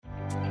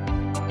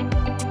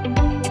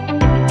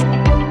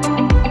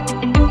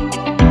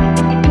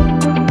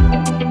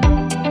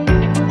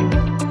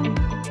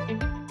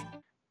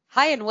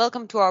Hi, and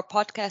welcome to our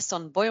podcast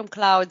on Boyum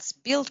Cloud's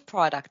Build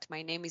product.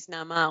 My name is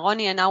Naama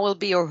Aroni, and I will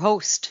be your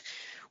host.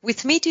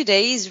 With me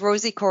today is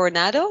Rosie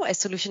Coronado, a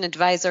solution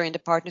advisor in the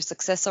Partner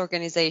Success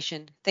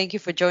Organization. Thank you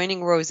for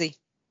joining, Rosie.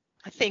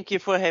 Thank you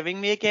for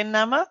having me again,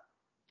 Naama.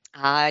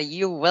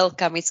 You're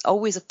welcome. It's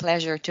always a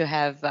pleasure to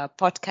have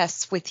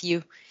podcasts with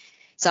you.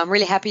 So I'm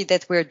really happy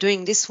that we're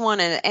doing this one.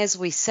 And as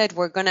we said,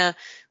 we're going to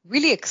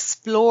really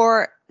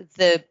explore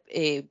the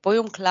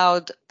Boyum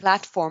Cloud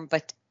platform,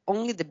 but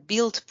only the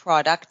build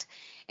product,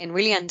 and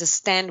really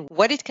understand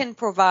what it can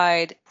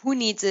provide, who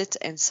needs it,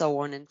 and so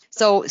on. And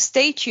so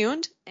stay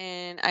tuned,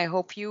 and I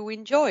hope you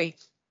enjoy.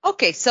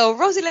 Okay, so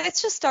Rosie,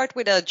 let's just start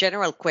with a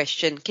general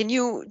question. Can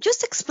you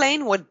just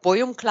explain what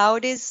Boyum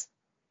Cloud is?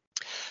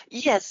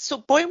 Yes, so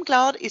Boyum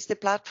Cloud is the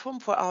platform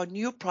for our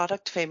new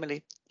product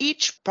family.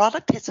 Each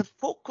product has a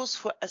focus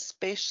for a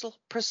special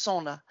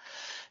persona.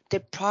 The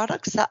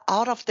products are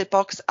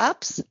out-of-the-box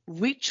apps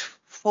which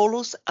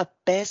follows a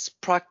best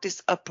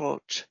practice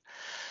approach.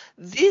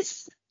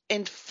 This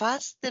and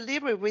fast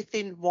delivery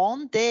within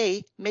one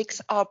day makes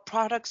our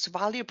products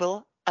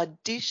valuable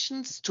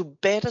additions to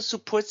better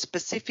support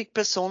specific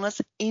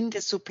personas in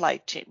the supply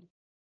chain.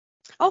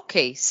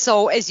 Okay,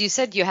 so as you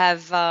said, you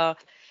have a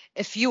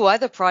few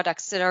other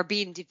products that are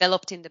being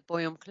developed in the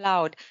Boyum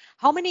Cloud.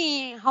 How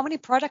many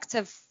products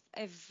have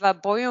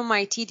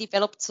Boyum IT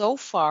developed so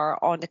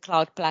far on the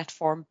cloud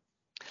platform?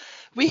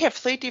 We have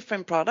 3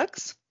 different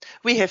products.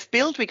 We have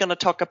built, we're going to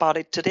talk about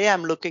it today.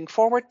 I'm looking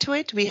forward to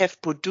it. We have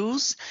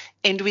produce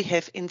and we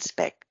have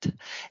inspect.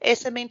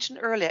 As I mentioned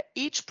earlier,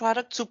 each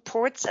product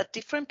supports a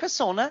different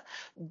persona,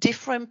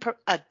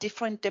 a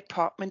different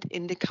department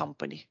in the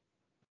company.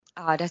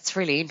 That's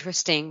really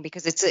interesting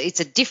because it's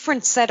a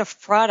different set of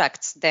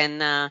products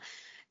than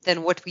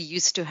what we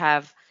used to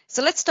have.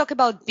 So let's talk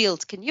about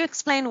build. Can you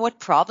explain what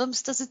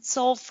problems does it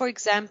solve, for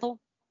example?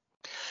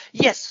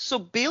 Yes, so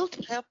build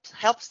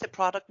helps the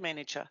product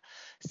manager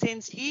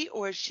since he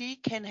or she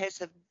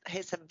has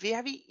a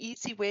very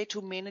easy way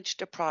to manage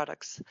the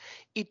products.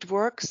 It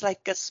works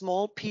like a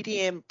small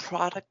PDM,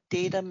 product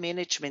data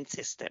management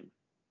system.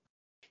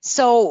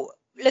 So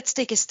let's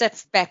take a step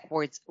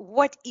backwards.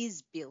 What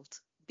is build?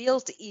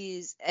 Build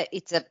is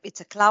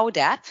it's a cloud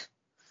app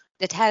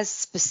that has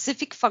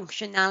specific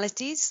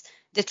functionalities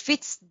that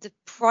fits the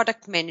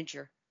product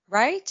manager,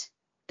 right?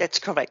 That's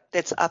correct.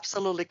 That's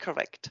absolutely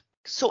correct.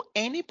 So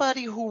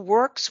anybody who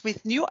works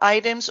with new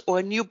items or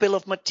a new bill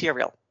of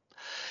material,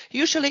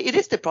 usually it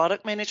is the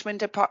product management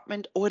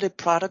department or the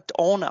product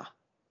owner.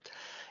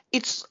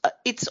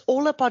 It's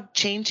all about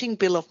changing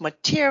bill of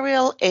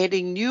material,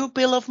 adding new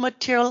bill of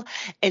material,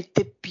 and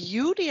the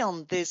beauty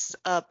on this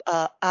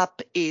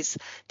app is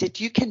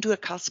that you can do a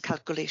cost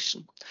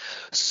calculation.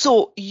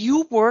 So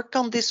you work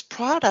on this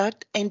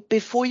product, and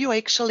before you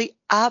actually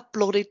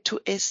upload it to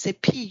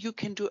SAP, you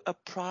can do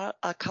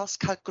a cost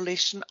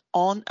calculation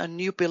on a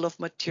new bill of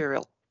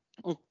material.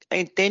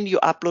 And then you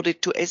upload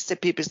it to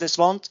SAP Business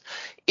One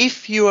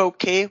if you're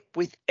okay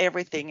with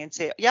everything and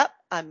say, yeah,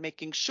 I'm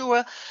making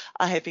sure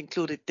I have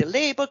included the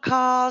labor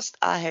cost,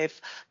 I have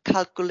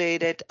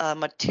calculated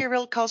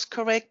material cost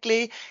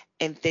correctly,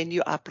 and then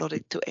you upload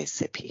it to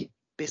SAP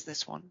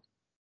Business One.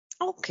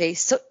 Okay,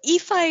 so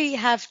if I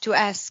have to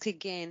ask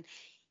again,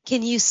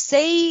 can you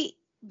say,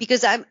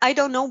 because I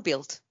don't know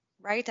build,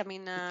 right? I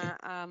mean,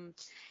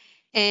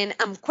 and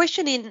I'm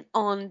questioning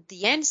on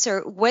the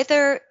answer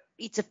whether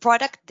it's a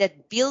product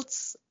that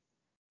builds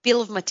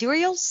bill of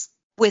materials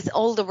with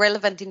all the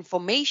relevant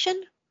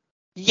information.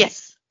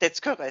 Yes, that's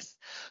correct.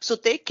 So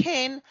they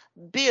can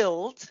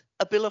build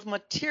a bill of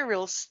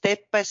materials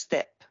step by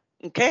step.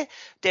 Okay.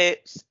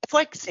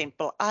 For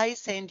example, I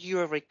send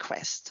you a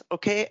request.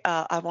 Okay.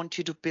 I want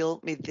you to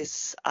build me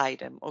this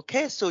item.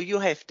 Okay. So you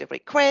have the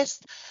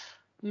request.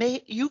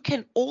 You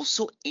can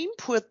also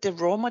import the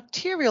raw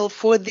material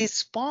for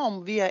this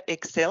BOM via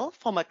Excel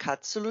from a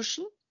CAD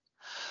solution.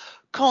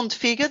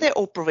 Configure the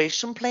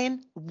operation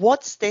plan.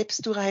 What steps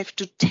do I have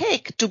to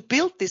take to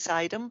build this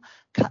item?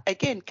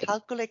 Again,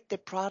 calculate the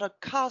product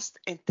cost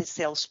and the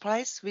sales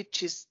price,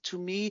 which is to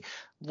me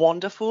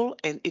wonderful.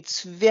 And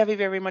it's very,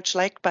 very much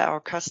liked by our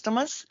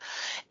customers.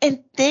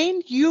 And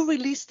then you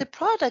release the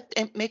product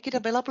and make it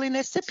available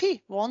in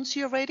SAP once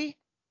you're ready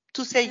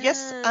to say,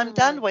 yes, I'm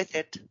done with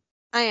it.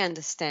 I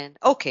understand.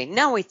 Okay,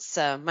 now it's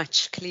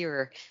much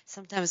clearer.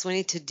 Sometimes we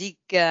need to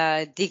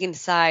dig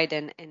inside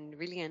and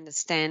really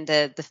understand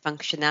the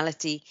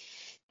functionality.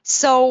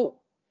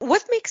 So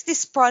what makes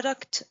this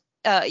product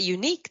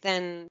unique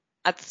than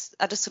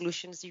other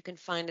solutions you can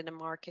find in the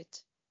market?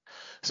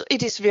 So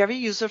it is very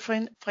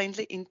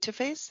user-friendly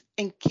interface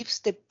and gives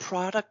the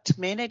product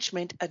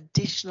management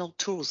additional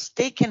tools.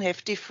 They can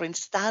have different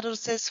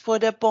statuses for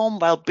their BOM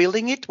while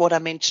building it, what I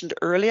mentioned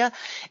earlier.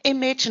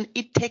 Imagine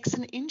it takes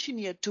an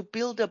engineer to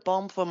build a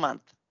BOM for a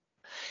month.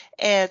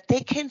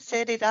 They can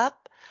set it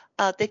up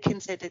they can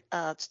set it,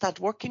 start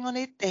working on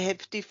it. They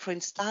have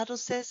different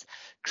statuses,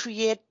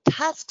 create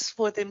tasks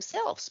for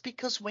themselves,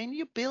 because when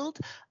you build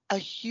a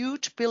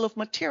huge bill of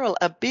material,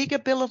 a bigger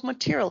bill of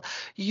material,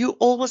 you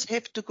always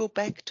have to go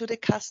back to the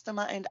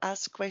customer and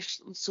ask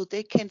questions so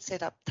they can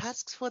set up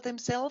tasks for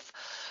themselves.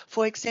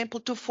 For example,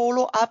 to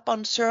follow up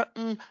on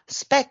certain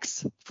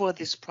specs for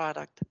this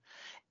product.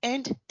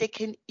 And they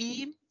can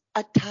even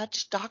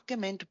attach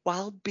document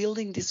while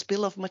building this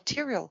bill of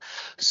material.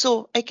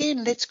 So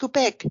again, let's go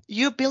back.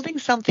 You're building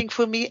something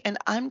for me and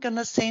I'm going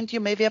to send you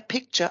maybe a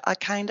picture. I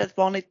kind of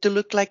want it to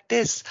look like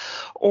this.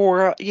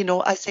 Or,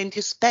 I send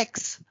you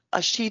specs,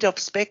 a sheet of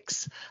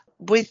specs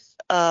with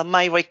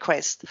my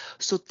request.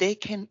 So they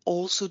can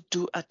also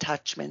do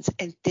attachments,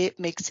 and that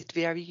makes it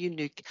very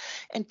unique.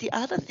 And the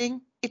other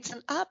thing, it's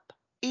an app.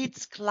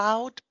 It's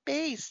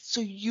cloud-based,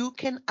 so you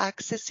can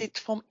access it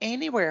from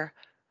anywhere.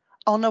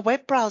 On a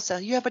web browser,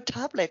 you have a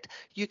tablet,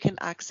 you can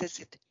access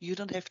it. You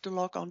don't have to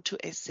log on to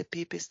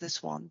SAP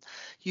Business One.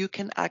 You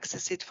can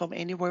access it from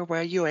anywhere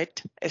where you're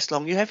at, as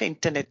long as you have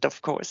internet,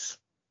 of course.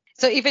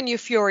 So even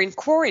if you're in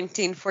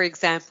quarantine, for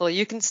example,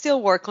 you can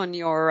still work on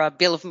your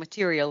bill of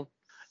material.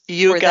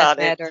 You got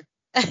it. Matter.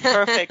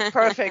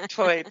 Perfect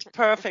for it.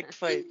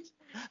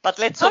 But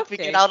let's hope we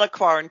get out of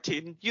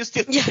quarantine. You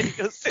still can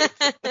use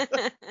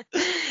it.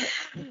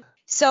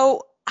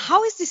 So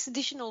how is this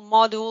additional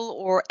module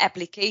or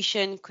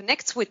application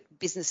connects with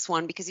Business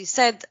One? Because you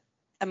said,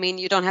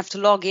 you don't have to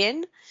log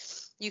in.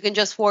 You can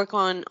just work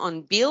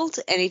on build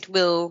and it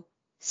will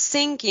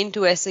sync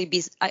into SAP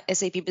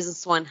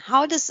Business One.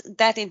 How does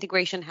that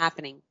integration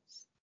happening?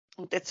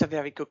 That's a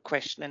very good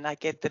question, and I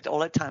get that all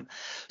the time.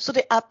 So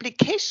the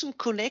application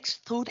connects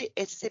through the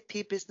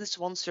SAP Business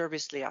One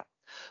service layer.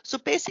 So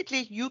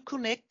basically, you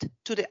connect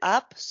to the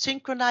app,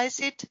 synchronize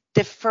it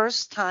the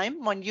first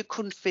time when you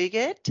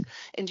configure it,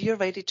 and you're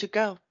ready to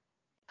go.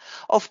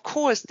 Of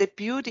course, the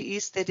beauty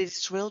is that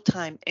it's real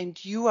time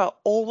and you are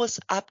always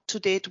up to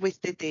date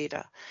with the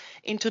data.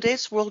 In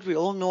today's world, we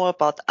all know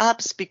about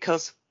apps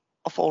because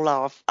of all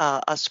our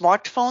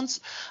smartphones.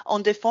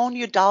 On the phone,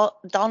 you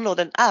download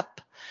an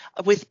app.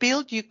 With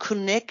Build, you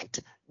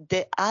connect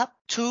the app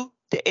to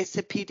the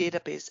SAP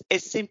database,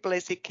 as simple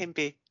as it can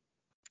be.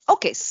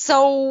 Okay,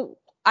 so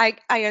I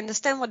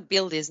understand what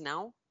Build is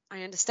now.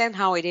 I understand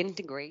how it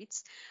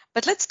integrates,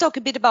 but let's talk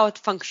a bit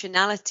about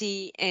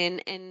functionality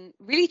and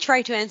really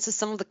try to answer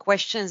some of the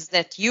questions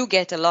that you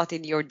get a lot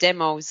in your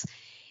demos.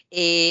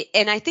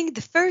 And I think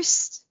the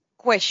first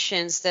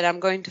questions that I'm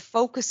going to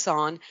focus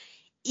on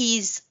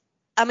is,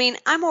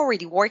 I'm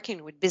already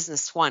working with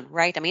Business One,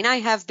 right? I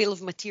have bill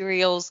of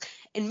materials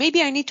and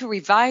maybe I need to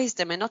revise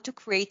them and not to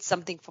create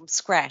something from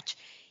scratch.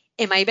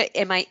 Am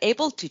I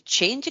able to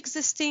change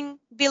existing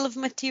bill of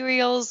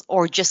materials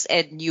or just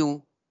add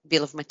new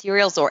bill of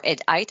materials or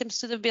add items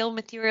to the bill of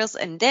materials?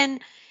 And then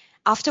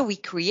after we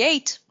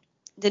create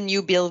the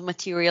new bill of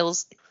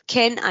materials,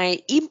 can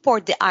I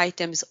import the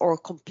items or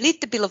complete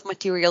the bill of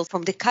materials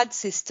from the CAD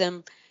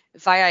system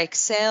via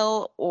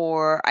Excel,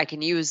 or I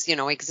can use,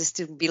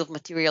 existing bill of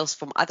materials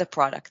from other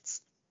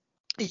products?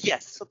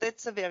 Yes, so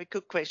that's a very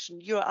good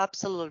question. You're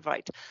absolutely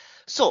right.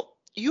 So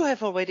you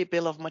have already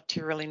bill of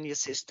material in your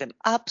system.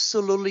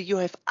 Absolutely, you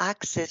have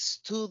access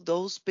to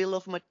those bill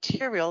of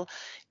material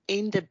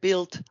in the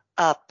Build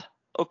app.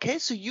 Okay,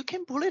 so you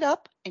can pull it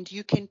up and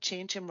you can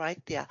change them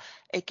right there.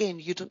 Again,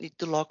 you don't need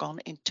to log on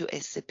into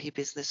SAP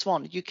Business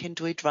One. You can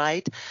do it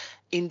right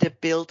in the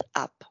Build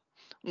app.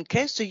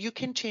 Okay, so you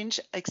can change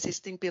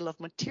existing bill of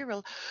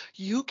material.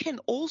 You can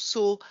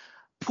also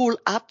pull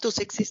up those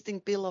existing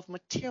bill of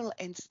material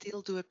and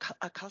still do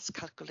a cost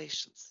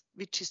calculations,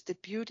 which is the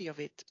beauty of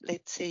it.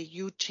 Let's say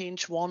you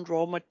change one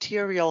raw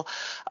material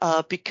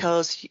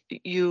because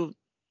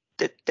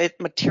that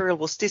material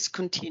was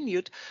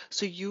discontinued,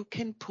 so you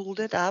can pull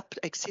that up,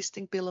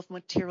 existing bill of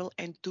material,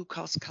 and do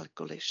cost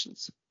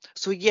calculations.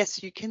 So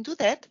yes, you can do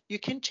that. You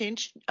can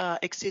change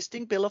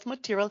existing bill of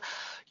material.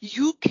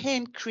 You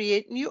can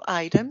create new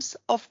items,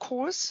 of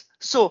course.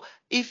 So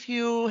if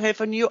you have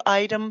a new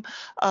item,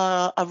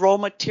 a raw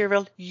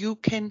material, you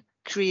can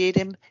create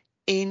them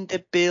in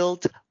the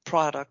Build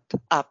product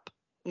app.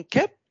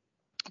 Okay.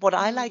 What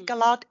I like a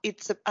lot,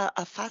 it's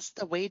a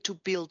faster way to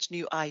build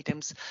new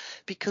items,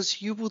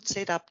 because you would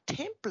set up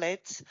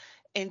templates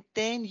and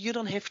then you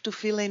don't have to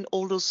fill in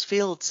all those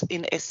fields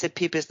in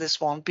SAP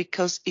Business One,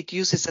 because it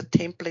uses a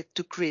template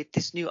to create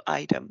this new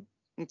item.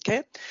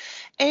 Okay.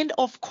 And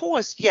of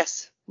course,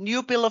 yes,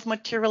 new bill of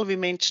material we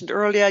mentioned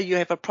earlier, you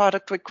have a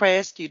product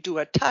request, you do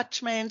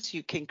attachments,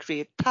 you can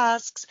create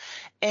tasks,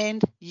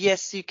 and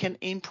yes, you can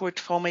import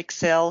from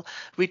Excel,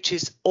 which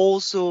is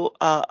also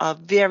a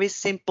very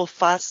simple,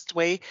 fast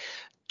way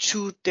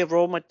to the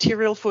raw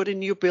material for the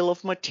new bill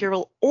of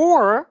material,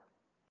 or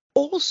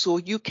also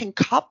you can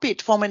copy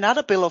it from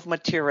another bill of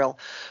material.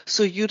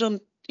 So you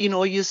don't,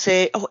 you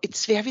say, oh,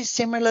 it's very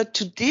similar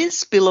to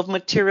this bill of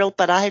material,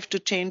 but I have to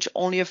change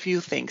only a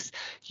few things.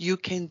 You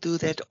can do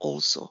that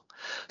also.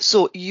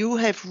 So you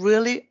have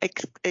really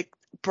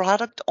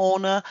product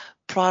owner,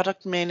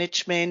 product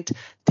management,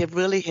 they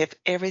really have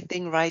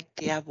everything right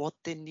there, what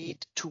they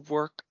need to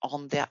work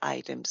on their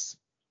items.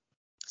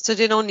 So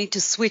they don't need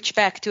to switch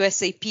back to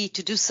SAP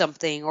to do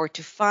something or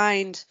to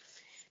find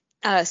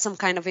some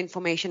kind of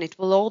information. It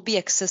will all be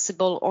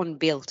accessible on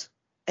Build.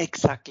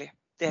 Exactly.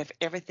 They have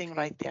everything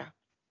right there.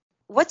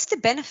 What's the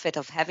benefit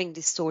of having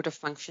this sort of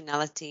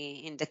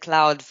functionality in the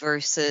cloud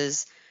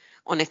versus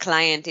on a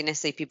client in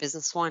SAP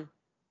Business One?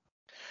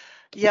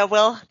 Yeah,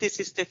 well, this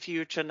is the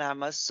future,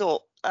 Nama.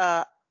 So,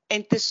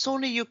 and the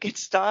sooner you get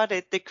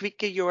started, the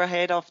quicker you're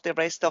ahead of the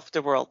rest of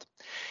the world.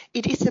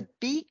 It is a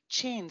big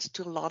change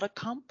to a lot of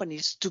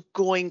companies to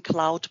going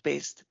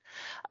cloud-based.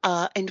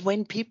 And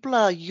when people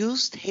are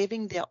used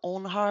having their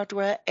own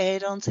hardware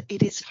add-ons,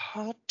 it is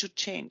hard to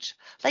change.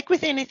 Like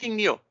with anything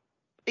new,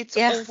 it's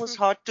always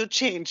hard to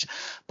change.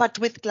 But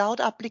with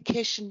cloud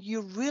application,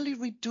 you really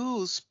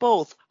reduce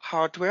both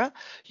hardware,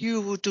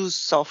 you reduce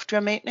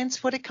software maintenance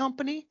for the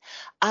company.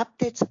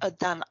 Updates are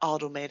done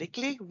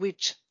automatically,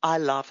 which I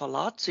love a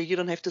lot. So you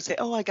don't have to say,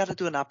 oh, I got to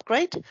do an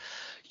upgrade.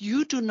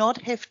 You do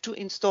not have to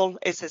install,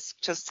 as I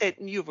just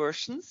said, new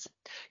versions.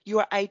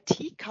 Your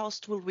IT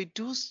cost will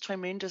reduce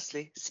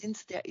tremendously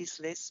since there is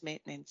less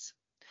maintenance.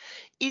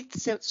 It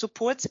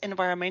supports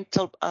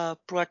environmental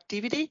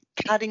proactivity,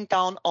 cutting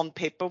down on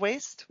paper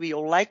waste, we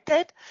all like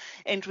that,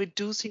 and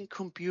reducing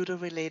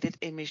computer-related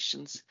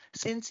emissions,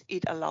 since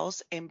it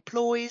allows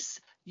employees,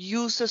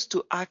 users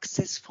to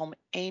access from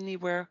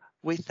anywhere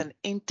with an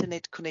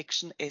internet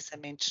connection, as I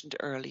mentioned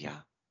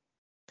earlier.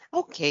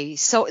 Okay,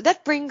 so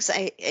that brings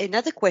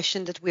another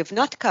question that we have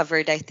not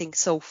covered, I think,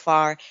 so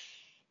far.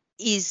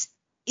 Is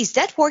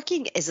that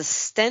working as a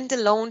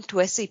standalone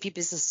to SAP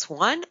Business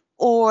One,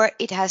 or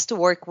it has to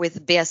work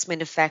with BS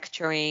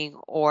Manufacturing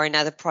or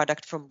another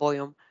product from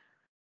Boyum?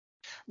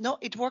 No,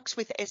 it works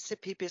with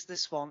SAP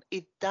Business One.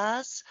 It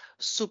does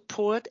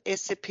support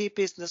SAP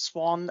Business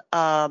One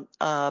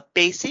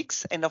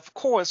basics, and of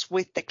course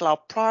with the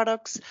cloud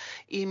products.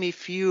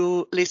 If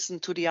you listen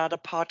to the other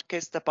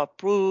podcast about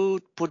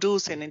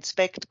produce and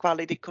inspect,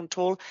 quality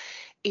control,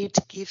 it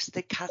gives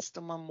the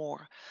customer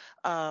more.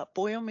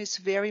 Boyum is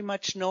very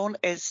much known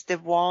as the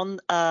one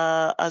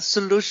a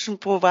solution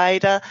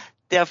provider.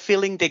 They're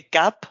filling the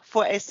gap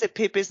for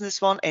SAP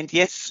Business One. And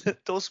yes,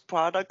 those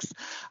products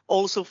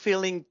also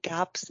filling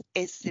gaps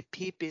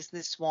SAP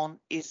Business One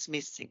is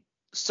missing.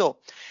 So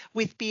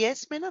with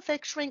BS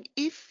Manufacturing,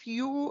 if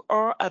you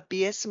are a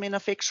BS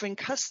Manufacturing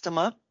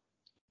customer,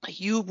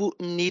 you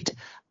wouldn't need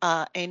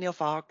any of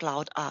our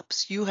cloud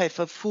apps. You have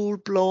a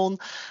full-blown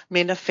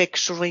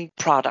manufacturing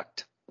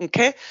product.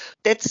 Okay,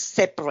 that's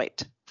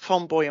separate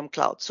from Boyum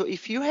Cloud. So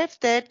if you have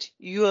that,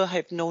 you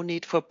have no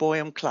need for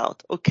Boyum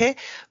Cloud. Okay,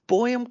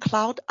 Boyum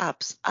Cloud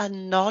apps are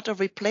not a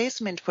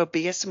replacement for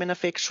BS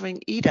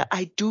Manufacturing either.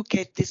 I do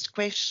get this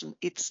question.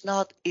 It's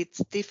not. It's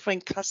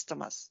different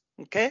customers.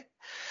 Okay.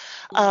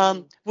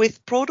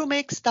 With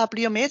Prodomax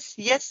WMS,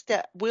 yes,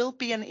 there will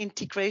be an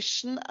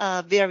integration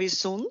very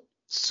soon.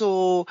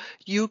 So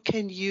you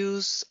can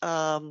use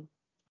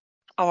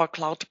our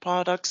cloud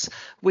products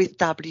with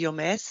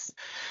WMS.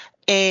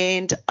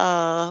 And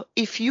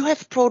if you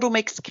have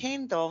Prodomax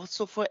Scan, though,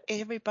 so for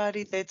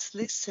everybody that's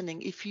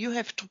listening, if you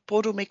have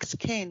Prodomax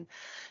Scan,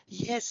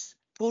 yes,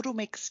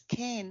 Prodomax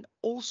Scan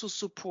also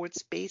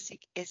supports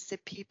basic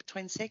SAP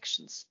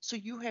transactions. So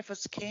you have a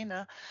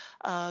scanner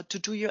to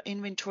do your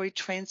inventory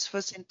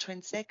transfers and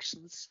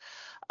transactions.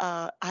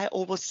 I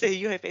always say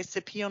you have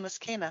SAP on a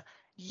scanner.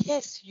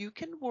 Yes, you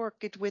can work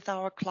it with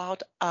our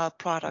cloud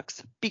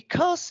products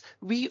because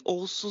we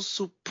also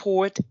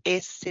support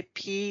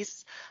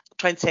SAP's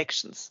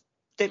transactions.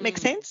 That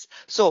makes sense?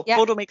 So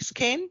Prodomax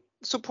Scan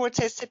supports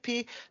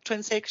SAP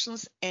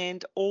transactions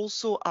and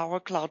also our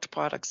cloud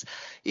products.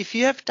 If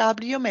you have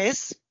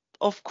WMS,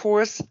 of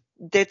course,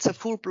 that's a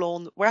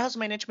full-blown warehouse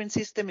management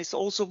system is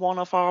also one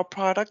of our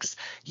products.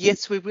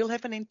 Yes, we will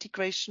have an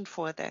integration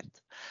for that.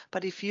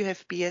 But if you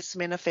have BS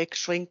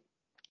Manufacturing,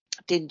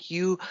 then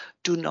you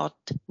do not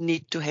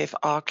need to have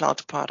our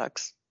cloud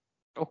products.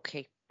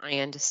 Okay, I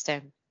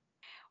understand.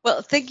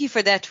 Well, thank you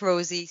for that,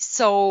 Rosie.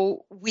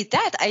 So with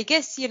that, I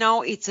guess,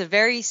 it's a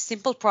very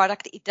simple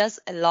product. It does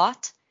a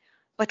lot.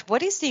 But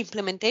what is the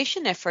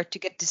implementation effort to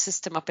get the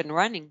system up and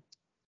running?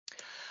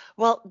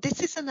 Well,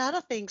 this is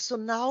another thing. So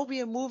now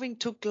we are moving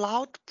to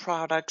cloud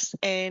products.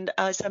 And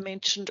as I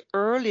mentioned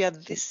earlier,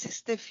 this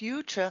is the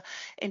future.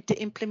 And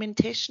the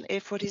implementation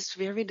effort is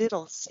very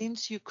little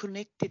since you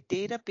connect the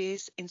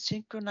database and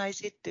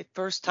synchronize it the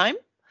first time,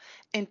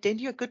 and then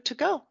you're good to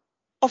go.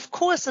 Of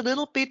course, a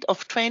little bit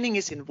of training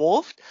is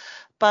involved,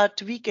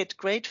 but we get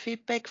great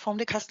feedback from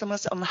the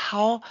customers on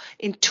how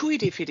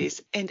intuitive it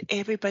is, and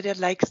everybody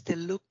likes the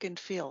look and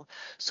feel.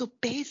 So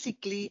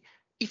basically,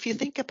 if you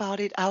think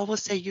about it, I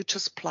always say you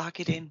just plug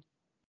it in.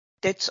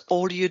 That's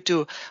all you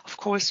do. Of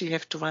course, you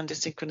have to run the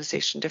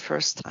synchronization the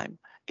first time.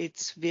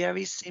 It's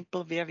very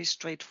simple, very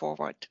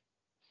straightforward.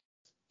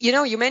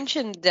 You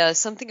mentioned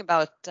something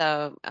about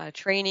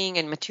training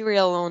and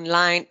material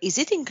online. Is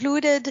it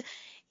included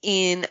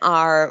in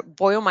our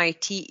Boyum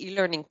IT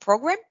e-learning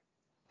program?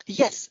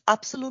 Yes,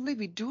 absolutely.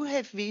 We do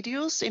have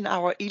videos in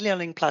our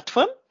e-learning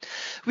platform.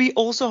 We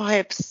also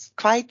have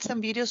quite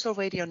some videos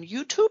already on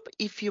YouTube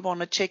if you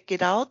want to check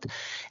it out.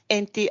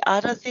 And the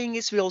other thing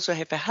is we also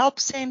have a help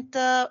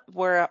center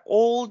where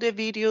all the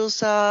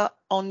videos are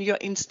on your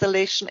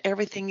installation.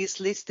 Everything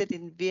is listed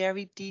in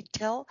very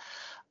detail.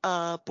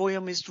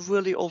 Boyum is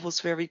really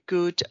always very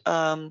good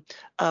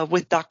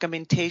with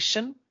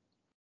documentation.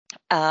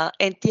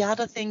 And the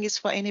other thing is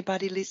for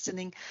anybody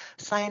listening,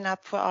 sign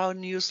up for our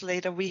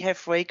newsletter. We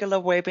have regular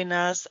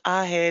webinars.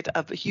 I had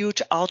a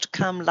huge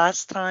outcome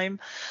last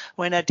time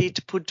when I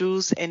did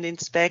produce and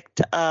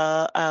inspect.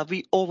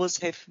 We always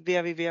have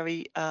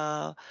very,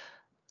 a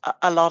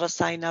lot of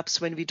sign-ups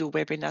when we do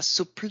webinars.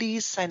 So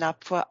please sign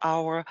up for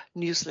our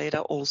newsletter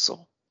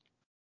also.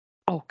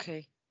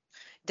 Okay,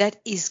 that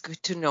is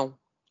good to know.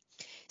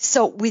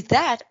 So with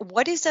that,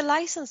 what is the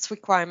license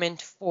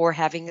requirement for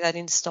having that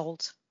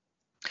installed?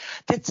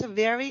 That's a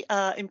very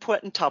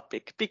important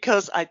topic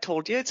because I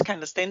told you it's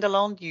kind of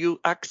standalone. You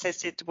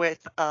access it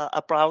with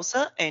a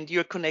browser and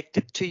you're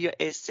connected to your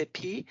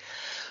SAP.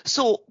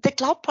 So the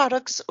cloud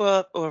products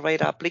or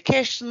RAID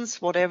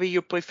applications, whatever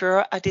you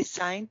prefer, are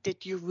designed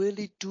that you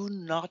really do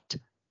not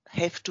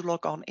have to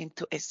log on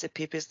into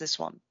SAP Business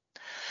One.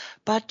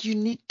 But you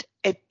need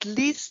at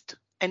least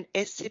an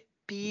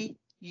SAP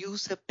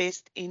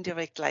user-based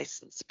indirect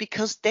license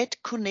because that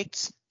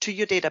connects to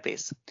your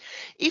database.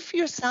 If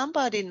you're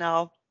somebody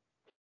now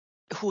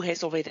who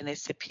has already an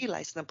SAP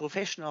license, a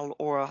professional,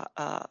 or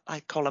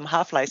I call them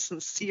half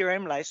license,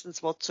 CRM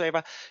license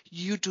whatsoever,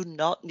 you do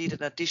not need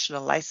an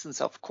additional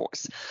license, of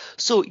course.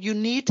 So you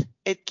need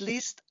at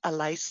least a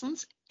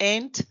license,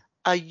 and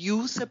a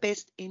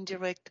user-based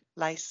indirect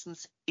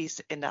license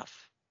is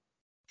enough.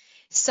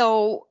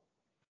 So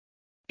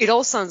it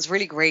all sounds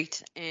really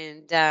great,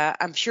 and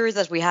I'm sure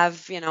that we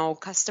have,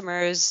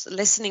 customers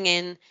listening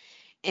in,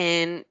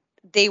 and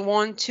they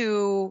want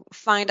to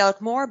find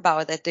out more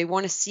about it. They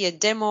want to see a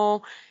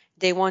demo.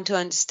 They want to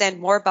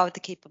understand more about the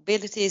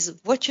capabilities.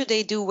 What should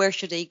they do? Where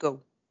should they go?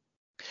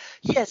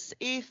 Yes,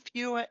 if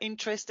you are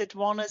interested,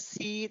 want to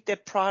see the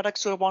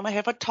products or want to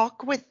have a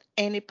talk with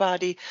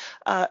anybody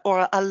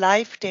or a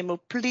live demo,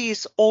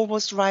 please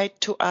always write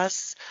to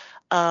us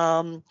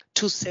to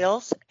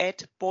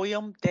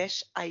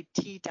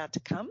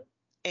sales@boyum-it.com.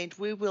 And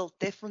we will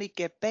definitely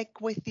get back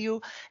with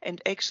you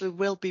and actually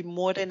will be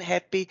more than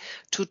happy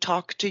to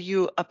talk to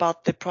you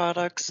about the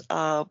products.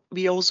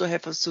 We also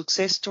have a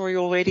success story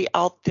already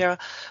out there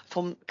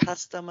from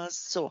customers.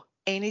 So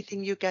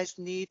anything you guys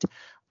need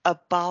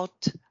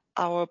about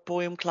our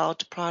Boyum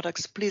Cloud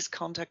products, please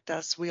contact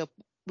us. We'll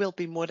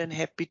be more than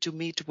happy to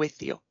meet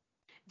with you.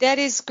 That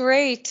is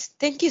great.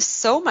 Thank you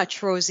so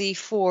much, Rosie,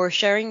 for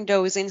sharing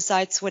those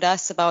insights with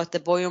us about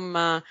the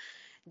Boyum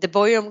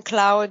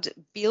Cloud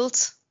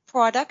built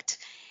product.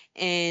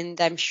 And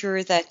I'm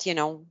sure that,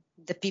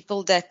 the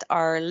people that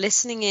are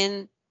listening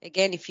in,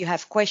 again, if you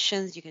have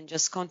questions, you can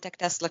just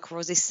contact us, like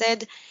Rosie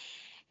said.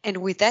 And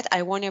with that,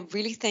 I want to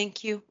really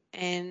thank you.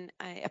 And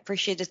I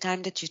appreciate the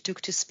time that you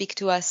took to speak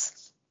to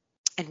us.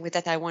 And with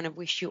that, I want to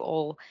wish you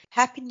all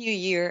Happy New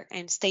Year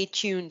and stay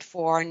tuned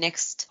for our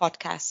next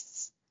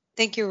podcasts.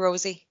 Thank you,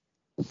 Rosie.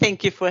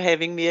 Thank you for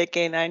having me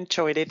again. I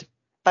enjoyed it.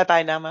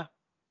 Bye-bye, Nama.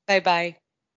 Bye-bye.